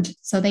important.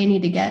 So they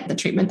need to get the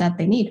treatment that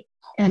they need.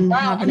 And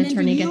have an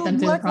attorney get them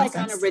through the process.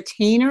 Like on a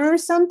retainer or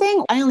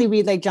something? I only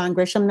read like John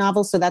Grisham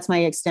novels, so that's my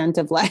extent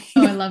of like.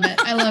 Oh, I love it.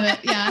 I love it.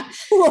 Yeah.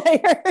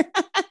 Lawyer.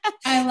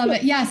 I love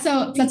it. Yeah.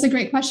 So that's a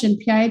great question.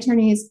 PI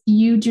attorneys,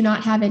 you do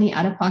not have any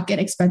out-of-pocket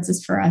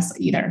expenses for us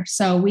either.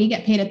 So we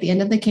get paid at the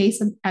end of the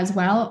case as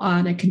well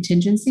on a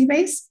contingency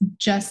base,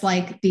 just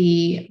like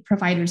the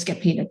providers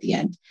get paid at the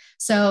end.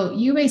 So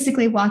you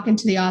basically walk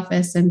into the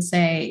office and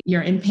say,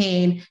 you're in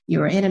pain, you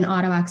were in an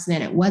auto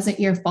accident, it wasn't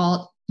your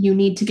fault. You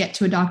need to get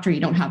to a doctor. You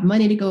don't have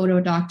money to go to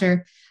a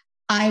doctor.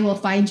 I will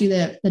find you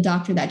the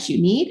doctor that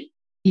you need.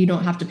 You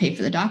don't have to pay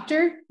for the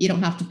doctor. You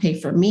don't have to pay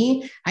for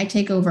me. I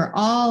take over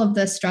all of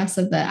the stress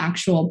of the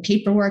actual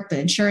paperwork, the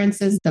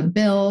insurances, the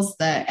bills,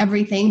 the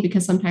everything,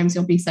 because sometimes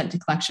you'll be sent to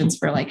collections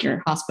for like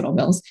your hospital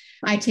bills.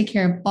 I take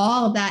care of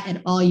all of that.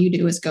 And all you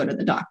do is go to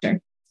the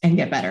doctor and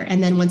get better.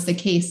 And then once the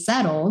case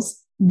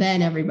settles,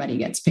 then everybody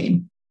gets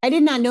paid. I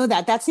did not know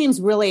that. That seems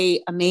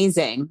really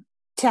amazing.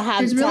 To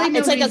have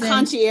it's like a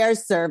concierge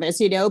service,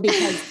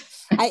 because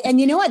and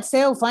you know what's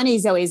so funny,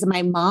 Zoe, is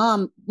my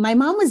mom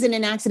was in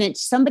an accident.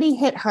 Somebody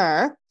hit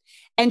her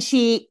and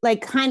she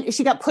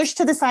she got pushed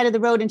to the side of the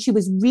road and she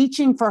was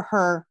reaching for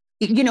her,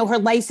 her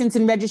license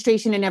and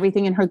registration and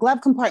everything in her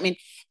glove compartment.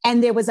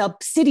 And there was a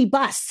city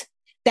bus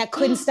that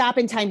couldn't stop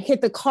in time,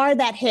 hit the car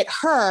that hit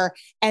her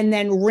and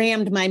then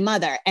rammed my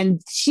mother. And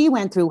she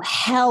went through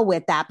hell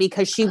with that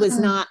because she was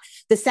not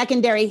the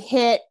secondary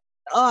hit.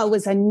 Oh, it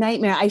was a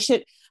nightmare.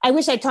 I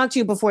wish I talked to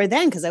you before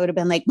then because I would have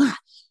been like, Ma,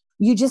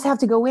 you just have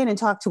to go in and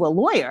talk to a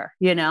lawyer,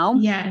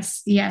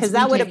 Yes. Because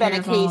that would have been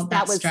a case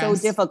that was so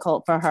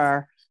difficult for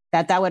her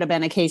that would have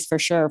been a case for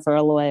sure for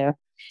a lawyer.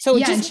 So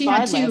she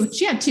had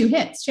 2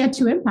 hits. She had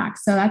 2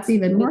 impacts. So that's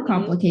even more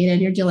complicated.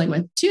 You're dealing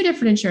with 2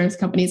 different insurance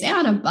companies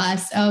and a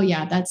bus. Oh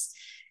yeah.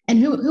 And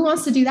who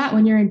wants to do that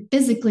when you're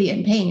physically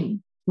in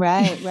pain?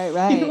 Right.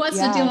 Who wants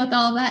to deal with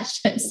all that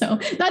shit? So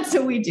that's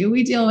what we do.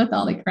 We deal with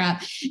all the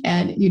crap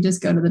and you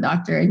just go to the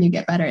doctor and you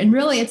get better. And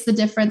really it's the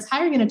difference.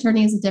 Hiring an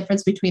attorney is the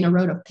difference between a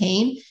road of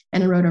pain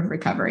and a road of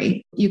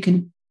recovery. You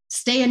can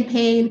stay in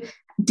pain,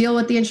 deal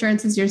with the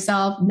insurances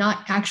yourself,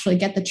 not actually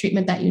get the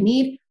treatment that you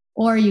need.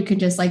 Or you can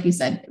just, like you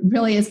said,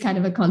 really is kind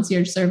of a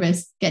concierge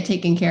service, get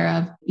taken care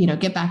of,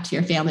 get back to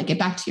your family, get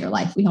back to your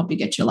life. We help you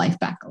get your life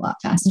back a lot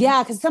faster.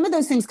 Yeah. Because some of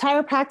those things,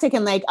 chiropractic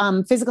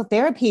and physical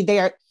therapy,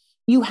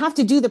 you have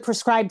to do the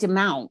prescribed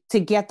amount to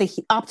get the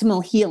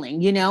optimal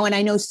healing, And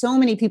I know so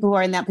many people who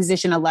are in that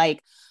position are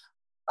like,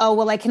 oh,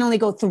 well, I can only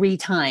go 3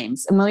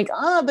 times. I'm like,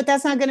 oh, but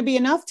that's not going to be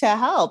enough to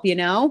help,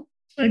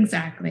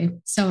 Exactly.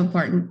 So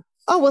important.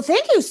 Oh, well,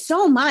 thank you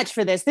so much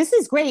for this. This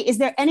is great. Is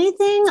there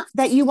anything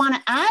that you want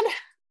to add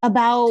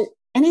about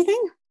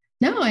anything?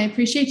 No, I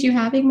appreciate you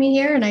having me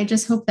here. And I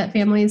just hope that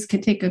families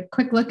can take a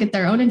quick look at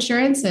their own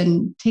insurance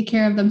and take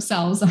care of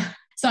themselves.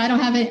 So I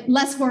don't have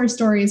less horror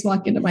stories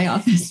walk into my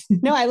office.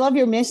 No, I love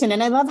your mission.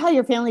 And I love how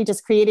your family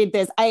just created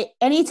this.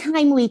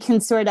 Anytime we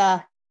can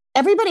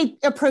everybody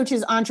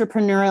approaches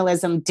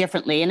entrepreneurialism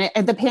differently.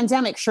 And the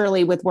pandemic,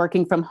 surely with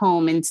working from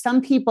home and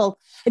some people,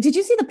 did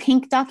you see the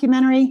Pink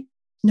documentary?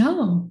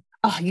 No.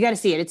 Oh, you got to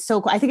see it. It's so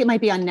cool. I think it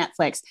might be on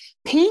Netflix.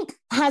 Pink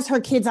has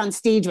her kids on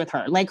stage with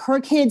her. Like her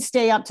kids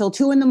stay up till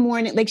 2 a.m.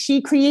 Like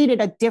she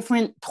created a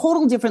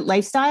total different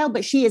lifestyle,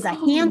 but she is a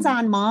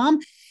hands-on mom.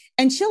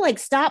 And she'll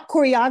stop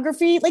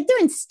choreography, like they're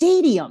in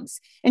stadiums.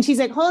 And she's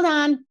like, hold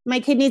on, my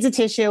kid needs a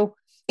tissue,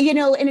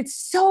 and it's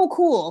so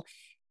cool.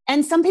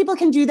 And some people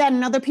can do that.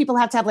 And other people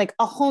have to have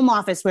a home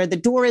office where the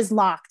door is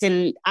locked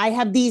and I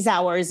have these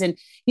hours. And,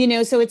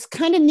 so it's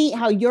kind of neat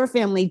how your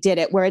family did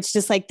it, where it's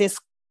just like this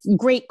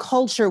great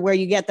culture where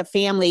you get the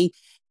family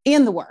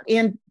and the work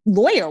and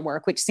lawyer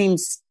work, which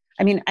seems,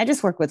 I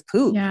just work with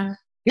poop. Yeah.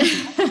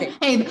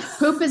 Hey,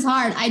 poop is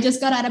hard. I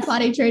just got out of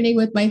potty training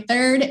with my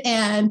third,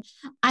 and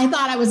I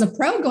thought I was a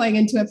pro going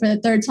into it for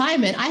the third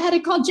time. And I had to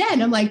call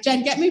Jen. I'm like,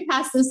 Jen, get me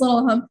past this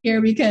little hump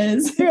here,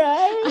 because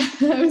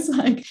I was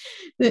like,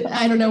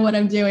 I don't know what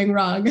I'm doing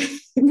wrong.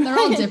 They're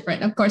all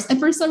different, of course. And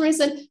for some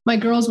reason, my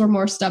girls were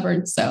more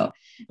stubborn. So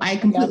I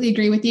completely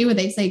agree with you when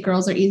they say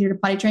girls are easier to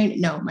potty train.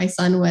 No, my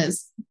son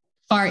was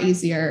far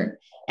easier.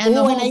 And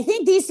I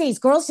think these days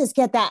girls just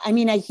get that. I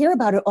mean, I hear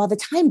about it all the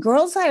time.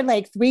 Girls are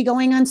like 3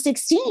 going on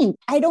 16.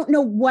 I don't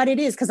know what it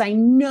is, because I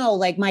know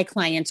like my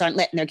clients aren't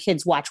letting their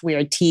kids watch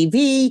weird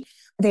TV.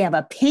 They have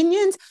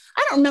opinions.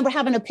 I don't remember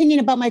having an opinion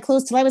about my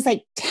clothes till I was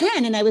like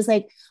 10. And I was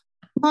like,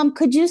 Mom,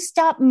 could you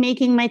stop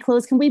making my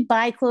clothes? Can we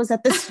buy clothes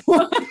at the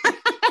store?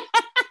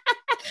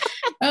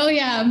 Oh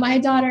yeah. My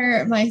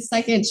daughter, my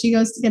second, she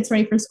gets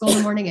ready for school in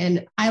the morning,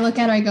 and I look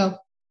at her, I go,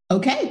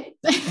 okay,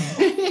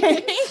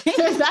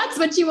 if that's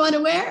what you want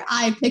to wear,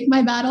 I pick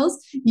my battles.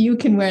 You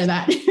can wear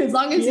that as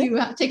long as you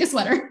take a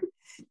sweater.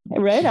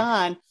 Right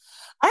on.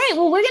 All right.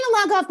 Well, we're going to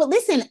log off. But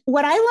listen,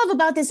 what I love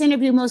about this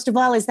interview most of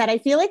all is that I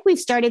feel like we've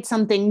started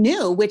something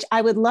new, which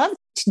I would love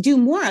to do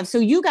more of. So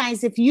you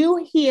guys, if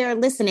you here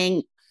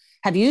listening,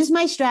 have used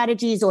my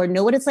strategies or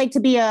know what it's like to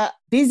be a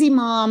busy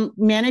mom,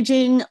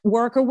 managing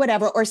work or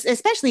whatever, or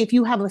especially if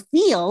you have a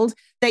field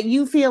that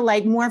you feel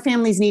like more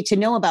families need to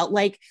know about,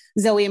 like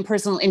Zoe and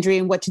personal injury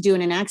and what to do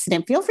in an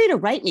accident, feel free to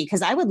write me,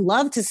 because I would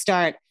love to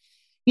start.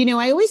 You know,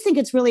 I always think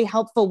it's really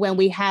helpful when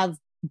we have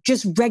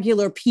just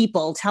regular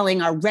people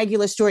telling our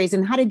regular stories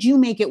and how did you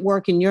make it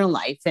work in your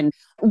life? And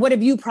what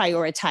have you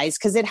prioritized?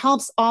 Because it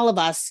helps all of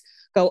us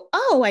go,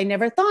 oh, I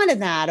never thought of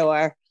that.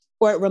 Or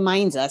it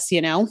reminds us,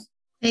 you know?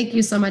 Thank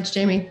you so much,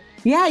 Jamie.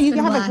 Yeah, you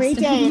can have a great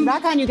day, and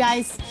rock on, you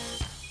guys.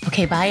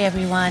 Okay, bye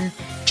everyone.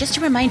 Just a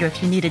reminder,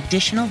 if you need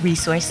additional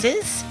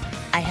resources,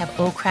 I have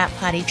Oh Crap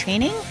Potty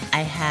Training.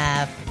 I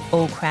have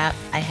Oh Crap,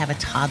 I Have a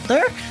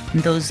Toddler.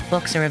 Those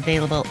books are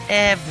available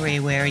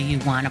everywhere you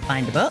want to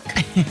find a book.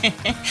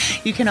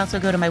 You can also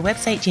go to my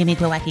website,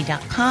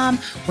 jamieglowacki.com,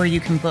 where you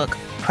can book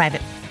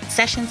private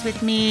sessions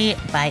with me,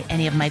 buy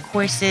any of my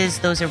courses.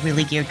 Those are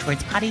really geared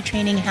towards potty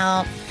training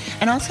help.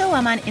 And also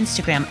I'm on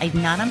Instagram. I'm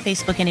not on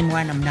Facebook anymore,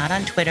 and I'm not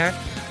on Twitter.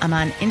 I'm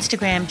on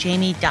Instagram,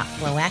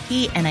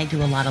 jamie.glowacki, and I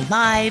do a lot of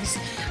lives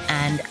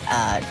and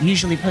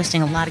usually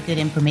posting a lot of good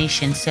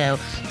information. So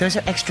those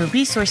are extra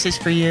resources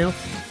for you.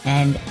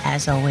 And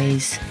as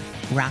always,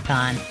 rock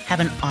on.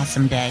 Have an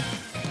awesome day.